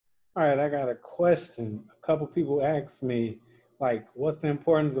All right, I got a question. A couple people asked me, like, what's the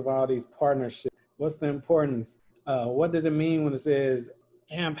importance of all these partnerships? What's the importance? What does it mean when it says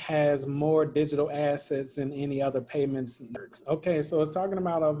AMP has more digital assets than any other payments networks? Okay, so it's talking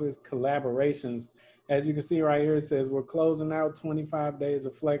about all these collaborations. As you can see right here, it says we're closing out 25 days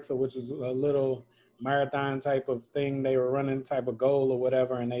of Flexa, which was a little marathon type of thing they were running, type of goal or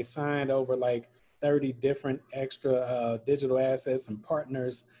whatever, and they signed over like 30 different extra digital assets and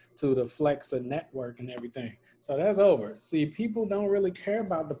partners to the Flexa Network and everything. So that's over. See, people don't really care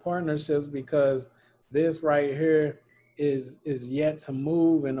about the partnerships because this right here is yet to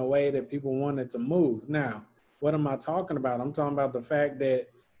move in a way that people want it to move. Now, what am I talking about? I'm talking about the fact that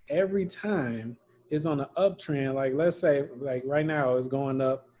every time it's on an uptrend, like let's say like right now it's going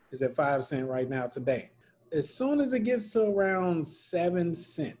up, it's at 5 cents right now today. As soon as it gets to around 7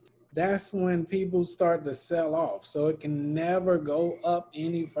 cents, that's when people start to sell off. So it can never go up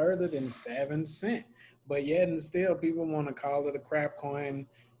any further than 7 cents. But yet and still people want to call it a crap coin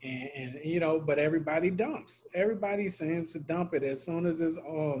and you know, but everybody dumps. Everybody seems to dump it as soon as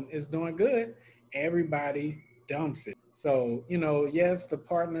it's doing good, everybody dumps it. So, you know, yes, the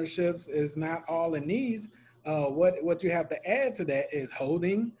partnerships is not all it needs. What you have to add to that is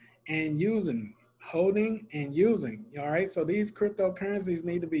holding and using. All right. So these cryptocurrencies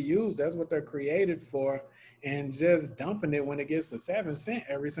need to be used. That's what they're created for. And just dumping it when it gets to 7 cents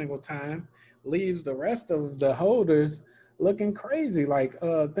every single time leaves the rest of the holders looking crazy, like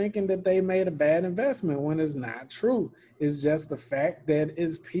thinking that they made a bad investment when it's not true. It's just the fact that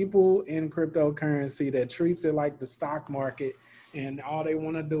it's people in cryptocurrency that treats it like the stock market, and all they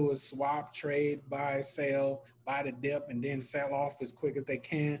want to do is swap, trade, buy, sell, buy the dip, and then sell off as quick as they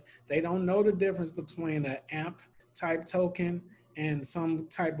can. They don't know the difference between an AMP type token and some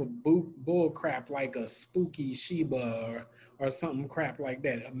type of bull crap like a spooky Shiba or something crap like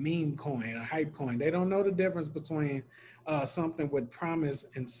that, a meme coin, a hype coin. They don't know the difference between something with promise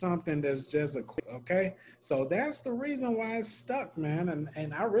and something that's just a quick, okay? So that's the reason why it's stuck, man.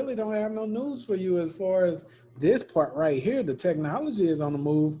 And I really don't have no news for you as far as this part right here. The technology is on the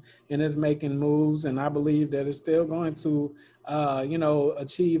move and it's making moves, and I believe that it's still going to you know,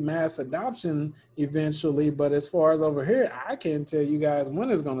 achieve mass adoption eventually. But as far as over here, I can't tell you guys when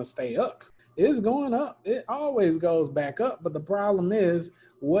it's going to stay up. It's going up. It always goes back up. But the problem is,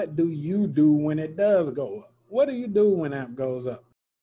 what do you do when it does go up? What do you do when AMP goes up?